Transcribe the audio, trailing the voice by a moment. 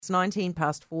It's 19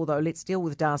 past 4, though. Let's deal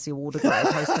with Darcy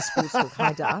Waldegrave, host of Sports Talk.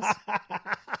 Hi, Darcy.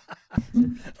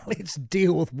 Let's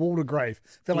deal with Waldegrave.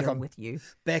 Feel like I'm with you.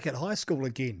 back at high school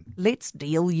again. Let's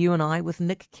deal, you and I, with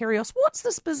Nick Kyrgios. What's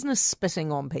this business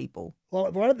spitting on people?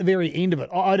 Well, right at the very end of it,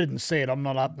 I didn't see it. I'm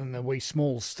not up in the wee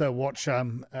smalls to watch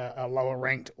a lower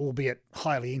ranked, albeit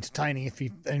highly entertaining, if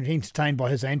you're entertained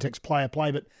by his antics, play.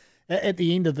 But at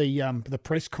the end of the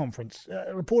press conference,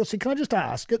 a reporter said, "Can I just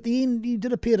ask, at the end you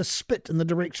did appear to spit in the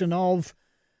direction of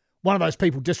one of those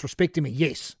people disrespecting me?"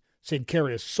 "Yes," said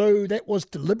Kyrgios. "So that was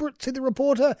deliberate," said the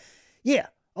reporter. "Yeah,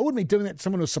 I wouldn't be doing that to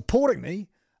someone who's supporting me."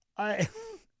 I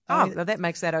mean, well, that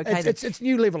makes that okay. It's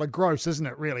new level of gross, isn't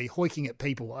it, really, hoiking at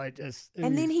people.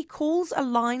 And then he calls a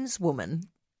lineswoman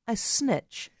a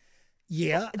snitch.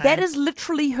 Yeah. That is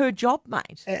literally her job,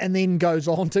 mate. And then goes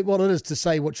on to what it is to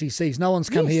say what she sees. No one's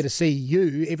come here to see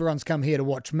you. Everyone's come here to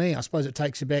watch me. I suppose it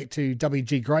takes you back to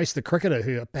W.G. Grace, the cricketer,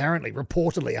 who apparently,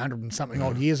 reportedly, 100 and something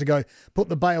odd years ago, put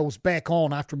the bails back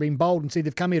on after being bowled and said,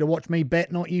 "They've come here to watch me bat,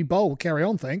 not you bowl. Carry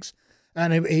on, thanks."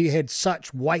 And he had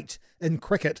such weight in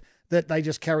cricket that they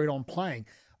just carried on playing.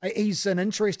 He's an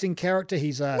interesting character.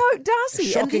 He's a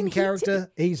shocking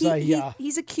character. He's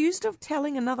accused of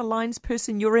telling another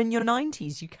linesperson, "You're in your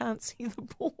 90s, you can't see the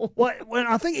ball." Well,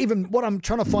 I think even what I'm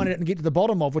trying to find out and get to the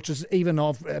bottom of, which is even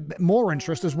of more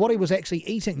interest, is what he was actually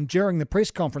eating during the press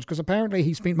conference, because apparently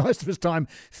he spent most of his time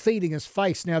feeding his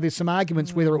face. Now, there's some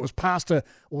arguments whether it was pasta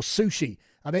or sushi.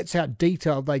 That's how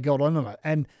detailed they got on it.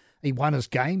 And he won his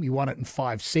game. He won it in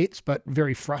 5 sets, but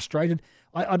very frustrated.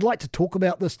 I'd like to talk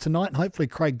about this tonight, and hopefully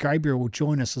Craig Gabriel will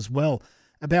join us as well,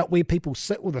 about where people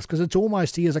sit with this, because it's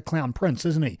almost he is a clown prince,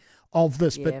 isn't he, of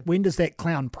this. Yeah. But when does that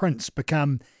clown prince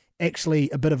become actually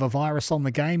a bit of a virus on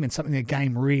the game and something the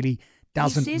game really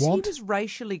doesn't want? He says he was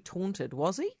racially taunted,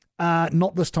 was he?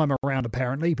 Not this time around,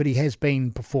 apparently, but he has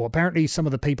been before. Apparently some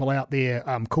of the people out there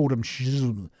called him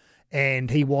shizzle,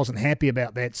 and he wasn't happy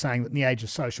about that, saying that in the age of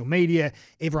social media,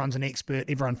 everyone's an expert,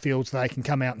 everyone feels they can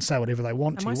come out and say whatever they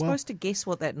want to. Am I supposed to guess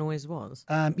what that noise was?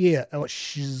 Yeah,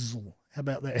 shizzle. How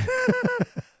about that?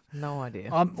 No idea.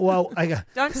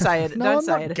 Don't say it. No, Don't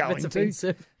say it. It's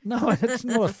offensive. No, it's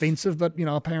not offensive, but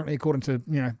apparently according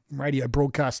to radio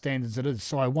broadcast standards, it is.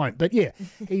 So I won't. But yeah,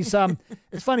 he's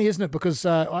it's funny, isn't it? Because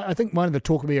I think one of the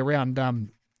talk will be around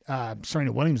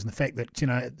Serena Williams and the fact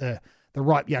that the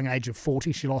ripe young age of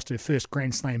 40, she lost her first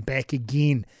Grand Slam back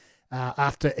again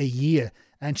after a year.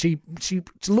 And she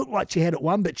looked like she had it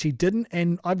won, but she didn't.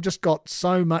 And I've just got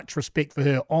so much respect for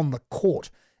her on the court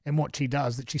and what she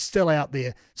does, that she's still out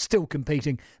there, still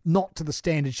competing, not to the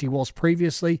standard she was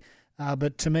previously.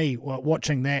 But to me,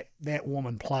 watching that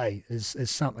woman play is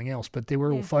something else. But they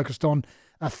were all focused on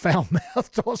a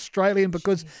foul-mouthed Australian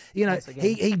because,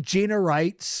 he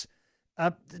generates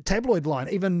a tabloid line.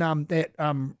 Even that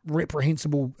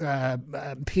reprehensible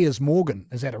Piers Morgan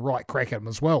has had a right crack at him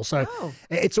as well. So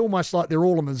it's almost like they're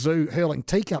all in the zoo hurling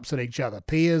teacups at each other,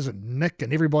 Piers and Nick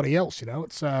and everybody else.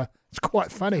 It's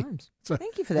quite funny.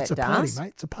 Thank you for that, It's a party, mate.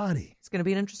 It's a party. It's going to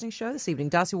be an interesting show this evening.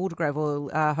 Darcy Waldegrave will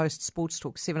host Sports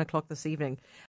Talk, 7 o'clock this evening.